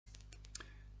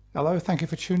Hello, thank you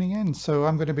for tuning in. So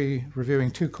I'm going to be reviewing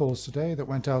two calls today that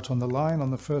went out on the line on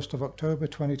the 1st of October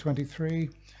 2023.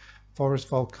 Forrest,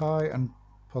 Vallkai and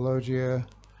Paulogia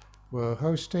were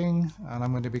hosting, and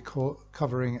I'm going to be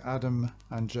covering Adam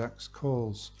and Jack's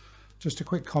calls. Just a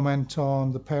quick comment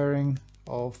on the pairing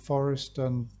of Forrest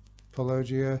and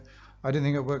Paulogia. I didn't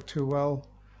think it worked too well.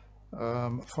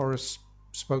 Forrest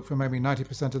spoke for maybe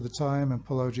 90% of the time, and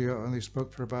Paulogia only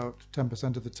spoke for about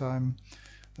 10% of the time.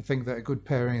 I think that a good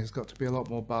pairing has got to be a lot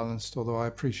more balanced, although I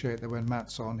appreciate that when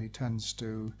Matt's on, he tends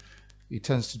to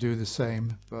do the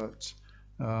same. But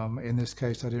in this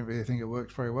case, I didn't really think it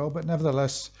worked very well. But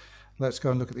nevertheless, let's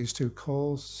go and look at these two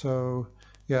calls. So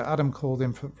yeah, Adam called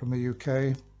in from the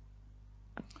UK,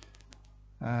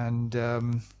 and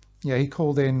yeah, he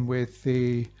called in with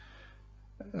the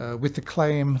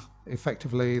claim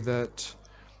effectively that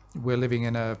we're living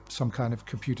in some kind of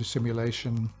computer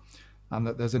simulation, and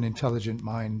that there's an intelligent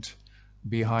mind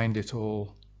behind it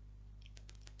all.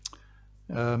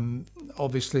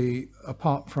 Obviously,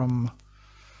 apart from,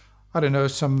 I don't know,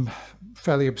 some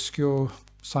fairly obscure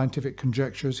scientific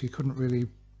conjectures, he couldn't really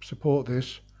support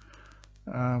this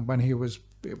when it was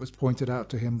pointed out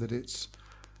to him that it's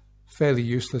fairly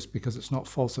useless because it's not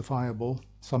falsifiable,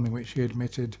 something which he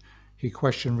admitted. He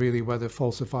questioned really whether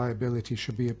falsifiability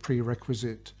should be a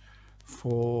prerequisite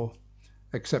for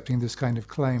accepting this kind of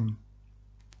claim.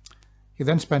 He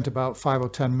then spent about 5 or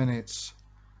 10 minutes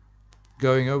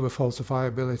going over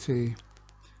falsifiability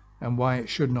and why it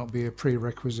should not be a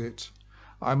prerequisite.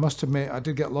 I must admit, I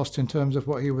did get lost in terms of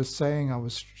what he was saying. I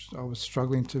was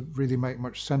struggling to really make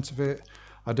much sense of it.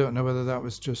 I don't know whether that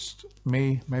was just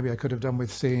me. Maybe I could have done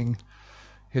with seeing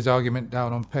his argument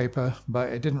down on paper,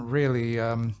 but it didn't really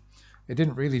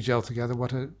gel together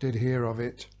what I did hear of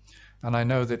it. And I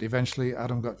know that eventually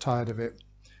Adam got tired of it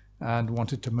and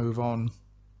wanted to move on.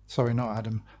 Sorry, not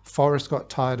Adam. Forrest got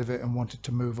tired of it and wanted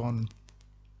to move on.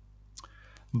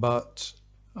 But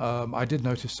I did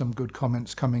notice some good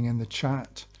comments coming in the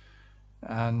chat.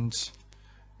 And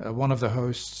one of the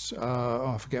hosts,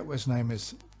 I forget what his name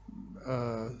is,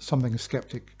 something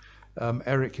skeptic,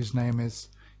 Eric, his name is.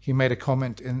 He made a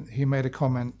comment in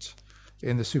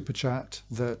the super chat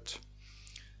that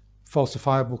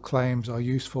falsifiable claims are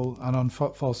useful and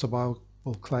unfalsifiable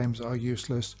claims are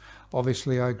useless.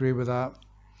 Obviously, I agree with that.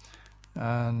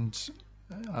 And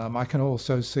I can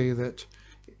also see that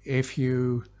if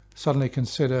you suddenly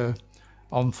consider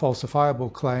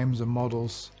unfalsifiable claims and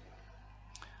models,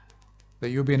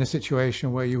 that you'll be in a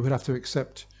situation where you would have to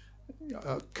accept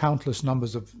countless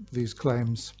numbers of these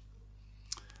claims,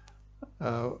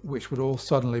 which would all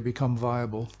suddenly become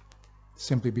viable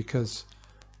simply because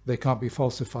they can't be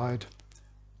falsified.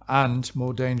 And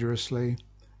more dangerously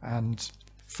and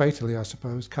fatally, I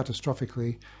suppose,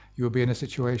 catastrophically, you will be in a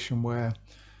situation where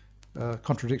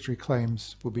contradictory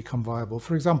claims will become viable.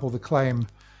 For example, the claim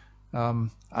an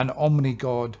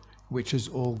omni-god which is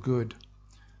all good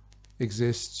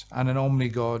exists and an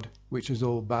omni-god which is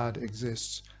all bad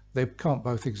exists. They can't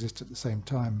both exist at the same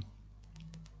time.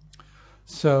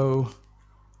 So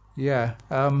yeah,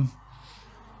 and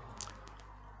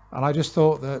I just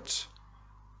thought that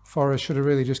Forrest should have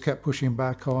really just kept pushing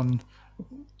back on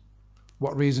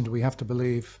what reason do we have to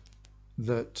believe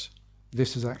that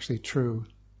this is actually true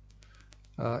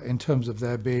in terms of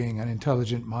there being an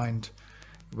intelligent mind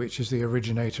which is the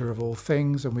originator of all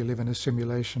things, and we live in a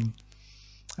simulation.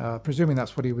 Presuming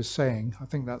that's what he was saying, I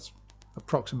think that's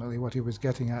approximately what he was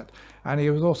getting at. And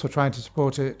he was also trying to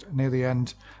support it near the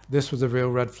end. This was a real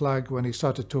red flag when he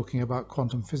started talking about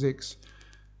quantum physics.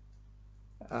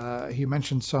 He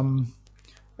mentioned some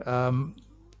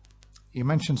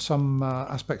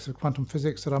aspects of quantum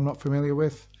physics that I'm not familiar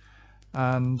with,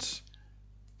 and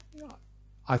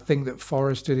I think that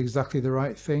Forrest did exactly the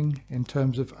right thing in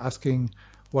terms of asking,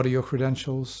 what are your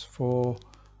credentials for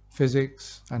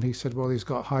physics? And he said, well, he's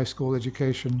got high school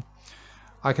education.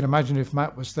 I can imagine if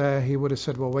Matt was there, he would have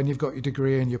said, well, when you've got your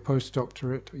degree and your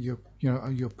postdoctorate,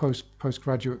 your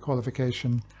postgraduate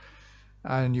qualification,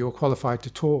 and you're qualified to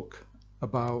talk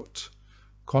about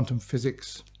quantum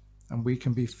physics, and we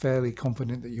can be fairly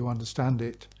confident that you understand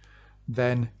it,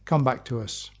 then come back to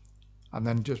us, and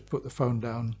then just put the phone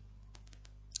down.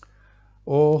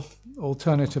 Or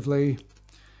alternatively,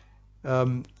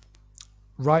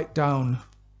 write down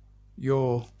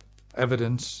your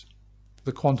evidence,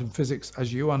 the quantum physics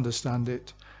as you understand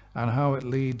it, and how it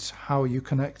leads, how you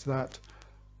connect that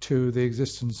to the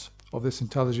existence of this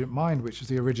intelligent mind, which is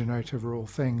the originator of all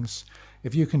things.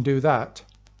 If you can do that,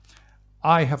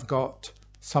 I have got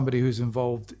somebody who's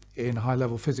involved in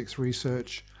high-level physics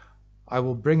research. I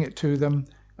will bring it to them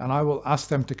and I will ask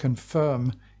them to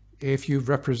confirm if you've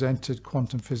represented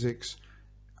quantum physics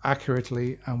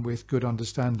accurately and with good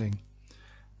understanding.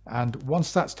 And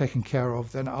once that's taken care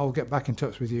of, then I'll get back in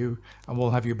touch with you and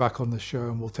we'll have you back on the show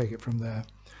and we'll take it from there.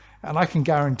 And I can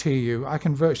guarantee you, I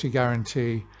can virtually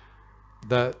guarantee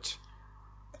that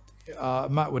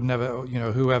Matt would never, you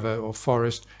know, whoever, or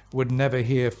Forrest would never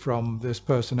hear from this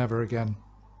person ever again.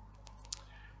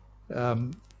 Well,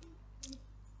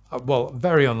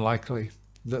 very unlikely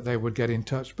that they would get in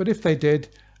touch. But if they did,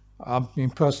 I mean,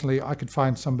 personally, I could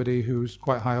find somebody who's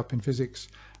quite high up in physics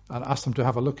and ask them to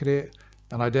have a look at it.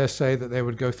 And I dare say that they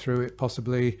would go through it,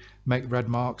 possibly make red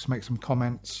marks, make some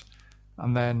comments.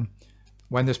 And then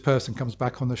when this person comes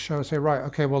back on the show, say, right,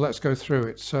 okay, well, let's go through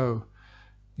it. So,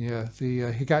 yeah,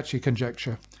 the Higachi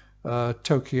conjecture,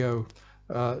 Tokyo,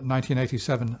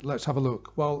 1987. Let's have a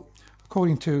look. Well,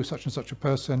 according to such and such a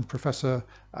person, professor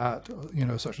at, you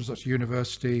know, such and such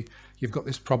university, you've got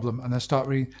this problem, and then start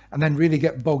reading, and then really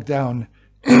get bogged down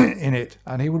in it.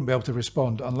 And he wouldn't be able to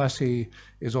respond unless he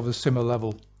is of a similar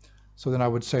level. So then I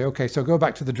would say, okay, so go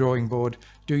back to the drawing board,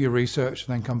 do your research,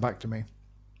 and then come back to me.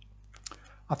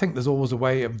 I think there's always a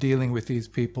way of dealing with these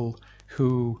people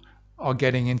who are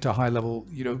getting into high level,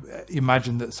 you know,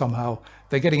 imagine that somehow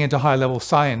they're getting into high level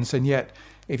science. And yet,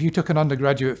 if you took an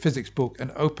undergraduate physics book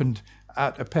and opened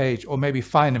at a page, or maybe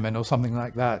Feynman or something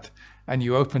like that, and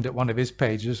you opened at one of his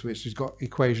pages, which has got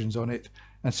equations on it,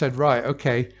 and said, right,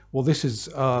 okay, well, this is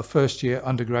first year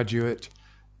undergraduate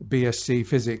BSc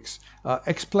physics.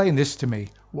 Explain this to me.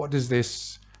 What does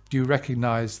this, do you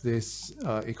recognize this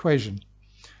equation?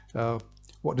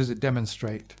 What does it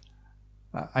demonstrate?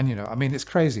 And, you know, I mean, it's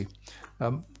crazy.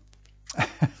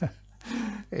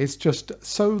 It's just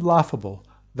so laughable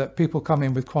that people come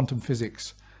in with quantum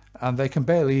physics and they can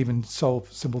barely even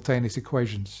solve simultaneous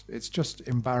equations. It's just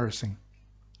embarrassing.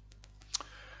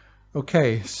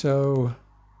 Okay, so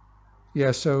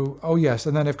yeah, so, oh yes,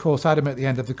 and then of course Adam at the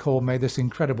end of the call made this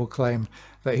incredible claim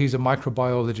that he's a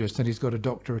microbiologist and he's got a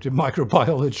doctorate in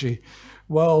microbiology.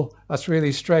 Well, that's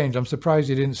really strange. I'm surprised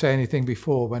he didn't say anything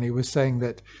before when he was saying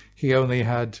that he only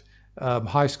had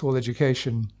high school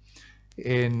education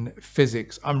in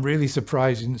physics. I'm really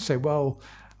surprised he didn't say, well,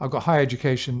 I've got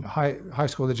high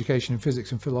school education in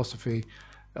physics and philosophy,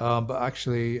 but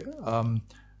actually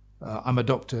I'm a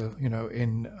doctor, you know,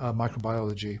 in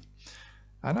microbiology.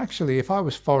 And actually, if I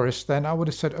was Forrest, then I would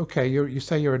have said, okay, you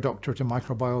say you're a doctorate in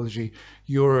microbiology,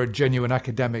 you're a genuine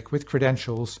academic with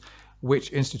credentials.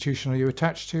 Which institution are you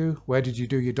attached to? Where did you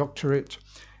do your doctorate?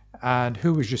 And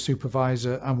who was your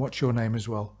supervisor? And what's your name as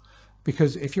well?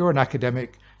 Because if you're an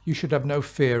academic, you should have no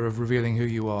fear of revealing who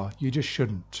you are. You just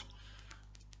shouldn't.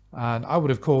 And I would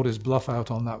have called his bluff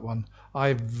out on that one.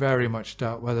 I very much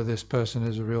doubt whether this person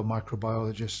is a real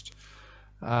microbiologist.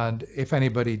 And if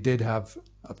anybody did have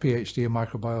a PhD in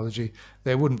microbiology,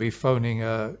 they wouldn't be phoning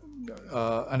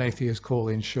an atheist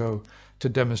call-in show to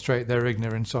demonstrate their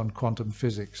ignorance on quantum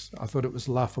physics. I thought it was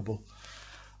laughable.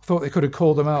 I thought they could have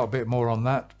called them out a bit more on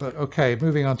that, but okay,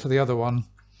 moving on to the other one.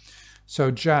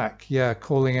 So Jack, yeah,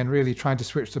 calling in, really trying to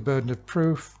switch the burden of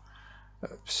proof,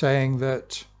 saying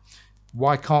that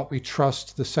why can't we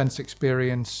trust the sense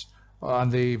experience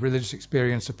and the religious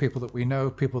experience of people that we know,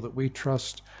 people that we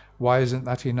trust? Why isn't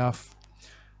that enough?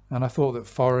 And I thought that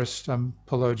Forrest and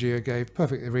Paulogia gave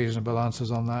perfectly reasonable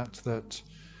answers on that, that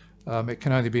it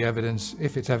can only be evidence,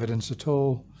 if it's evidence at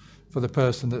all, for the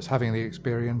person that's having the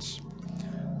experience,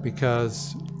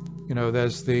 because, you know,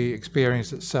 there's the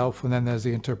experience itself and then there's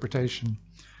the interpretation.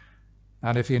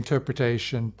 And if the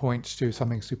interpretation points to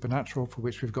something supernatural for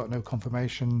which we've got no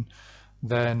confirmation,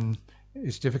 then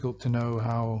it's difficult to know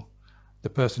how the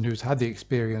person who's had the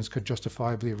experience could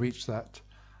justifiably reach that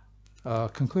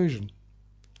conclusion.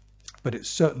 But it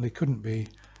certainly couldn't be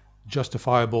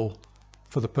justifiable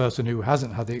for the person who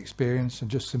hasn't had the experience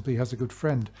and just simply has a good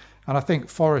friend. And I think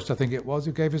Forrest, I think it was,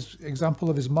 who gave his example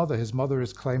of his mother. His mother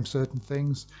has claimed certain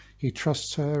things, he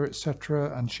trusts her,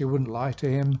 etc., and she wouldn't lie to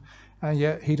him, and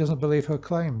yet he doesn't believe her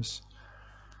claims.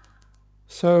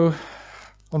 So,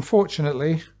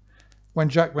 unfortunately, when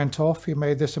Jack went off, he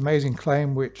made this amazing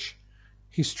claim which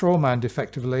he strawmanned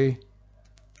effectively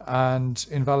and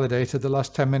invalidated the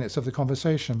last 10 minutes of the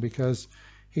conversation, because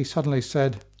he suddenly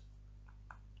said,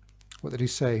 what did he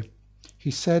say? He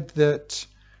said that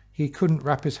he couldn't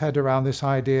wrap his head around this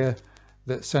idea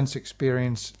that sense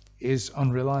experience is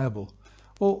unreliable.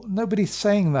 Well, nobody's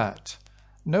saying that.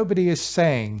 Nobody is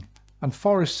saying, and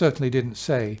Forrest certainly didn't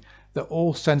say, that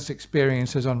all sense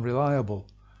experience is unreliable.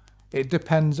 It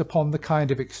depends upon the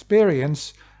kind of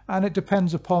experience, and it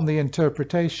depends upon the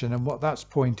interpretation and what that's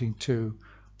pointing to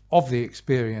of the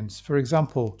experience. For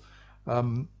example,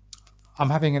 I'm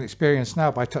having an experience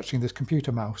now by touching this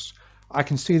computer mouse. I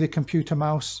can see the computer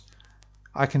mouse,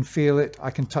 I can feel it,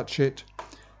 I can touch it.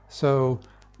 So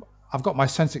I've got my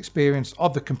sense experience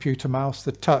of the computer mouse,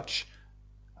 the touch,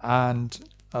 and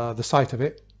the sight of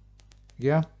it.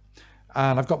 Yeah.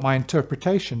 And I've got my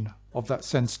interpretation of that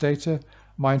sense data.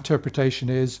 My interpretation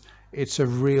is it's a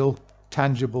real,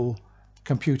 tangible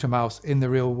computer mouse in the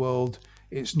real world.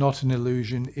 It's not an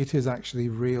illusion. It is actually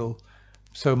real.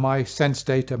 So my sense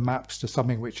data maps to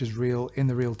something which is real in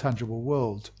the real, tangible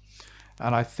world.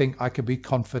 And I think I can be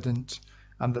confident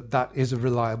and that is a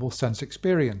reliable sense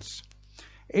experience.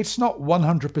 It's not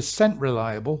 100%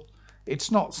 reliable.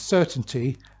 It's not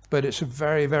certainty, but it's a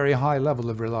very, very high level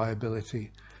of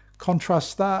reliability.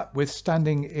 Contrast that with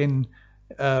standing in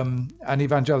an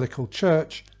evangelical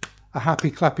church, a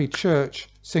happy clappy church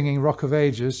singing Rock of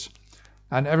Ages,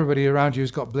 and everybody around you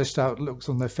has got blissed out looks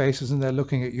on their faces and they're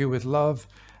looking at you with love,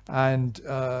 and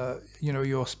you know,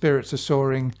 your spirits are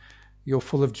soaring, you're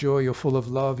full of joy, you're full of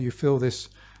love, you feel this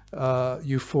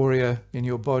euphoria in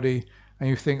your body, and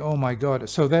you think, oh my God.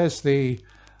 So there's the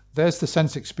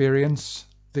sense experience,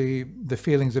 the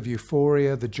feelings of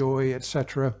euphoria, the joy,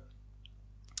 etc.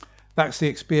 That's the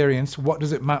experience. What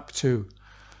does it map to?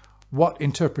 What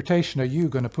interpretation are you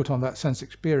going to put on that sense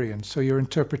experience? So your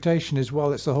interpretation is,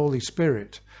 well, it's the Holy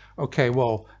Spirit. Okay,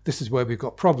 well, this is where we've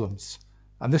got problems.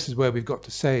 And this is where we've got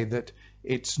to say that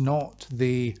it's not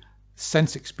the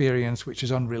sense experience which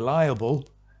is unreliable.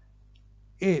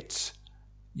 It's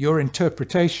your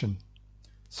interpretation.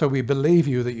 So we believe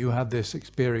you that you had this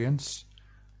experience.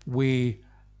 We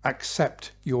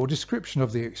accept your description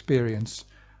of the experience.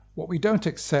 What we don't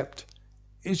accept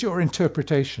is your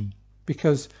interpretation,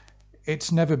 because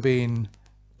it's never been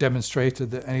demonstrated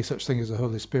that any such thing as the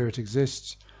Holy Spirit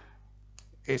exists.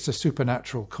 It's a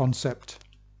supernatural concept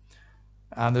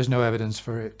and there's no evidence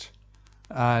for it.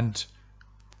 And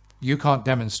you can't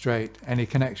demonstrate any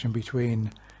connection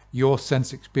between your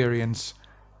sense experience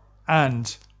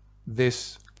and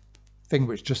this thing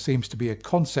which just seems to be a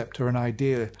concept or an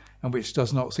idea and which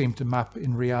does not seem to map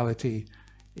in reality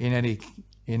in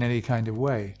any kind of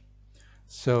way.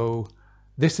 So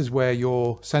this is where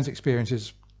your sense experience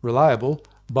is reliable,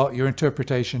 but your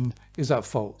interpretation is at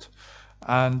fault.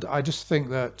 And I just think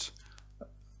that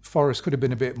Forrest could have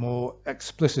been a bit more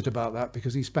explicit about that,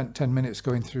 because he spent 10 minutes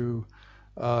going through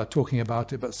talking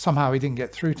about it, but somehow he didn't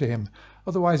get through to him.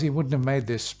 Otherwise he wouldn't have made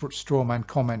this straw man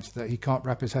comment that he can't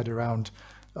wrap his head around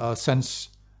the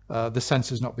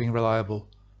senses not being reliable.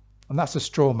 And that's a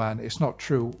straw man. It's not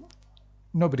true.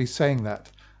 Nobody's saying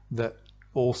that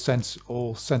all sense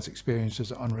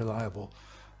experiences are unreliable.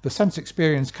 The sense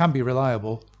experience can be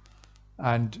reliable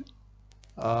and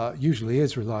usually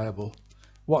is reliable.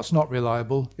 What's not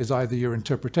reliable is either your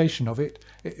interpretation of it.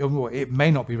 It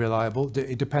may not be reliable.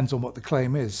 It depends on what the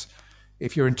claim is.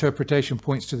 If your interpretation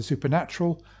points to the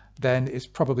supernatural, then it's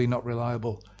probably not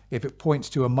reliable. If it points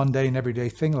to a mundane everyday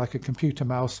thing like a computer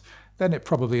mouse, then it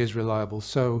probably is reliable.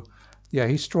 So yeah,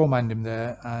 he strawmanned him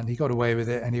there and he got away with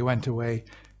it, and he went away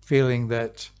feeling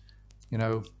that, you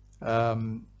know,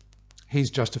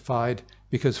 he's justified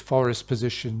because Forrest's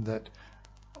position that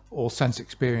all sense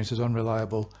experience is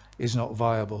unreliable is not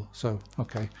viable. So,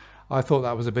 okay, I thought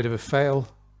that was a bit of a fail.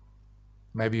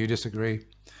 Maybe you disagree.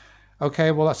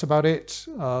 Okay, well, that's about it.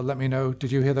 Let me know,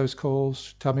 did you hear those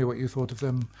calls? Tell me what you thought of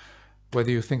them, whether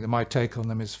you think that my take on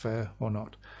them is fair or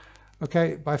not.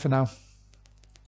 Okay, bye for now.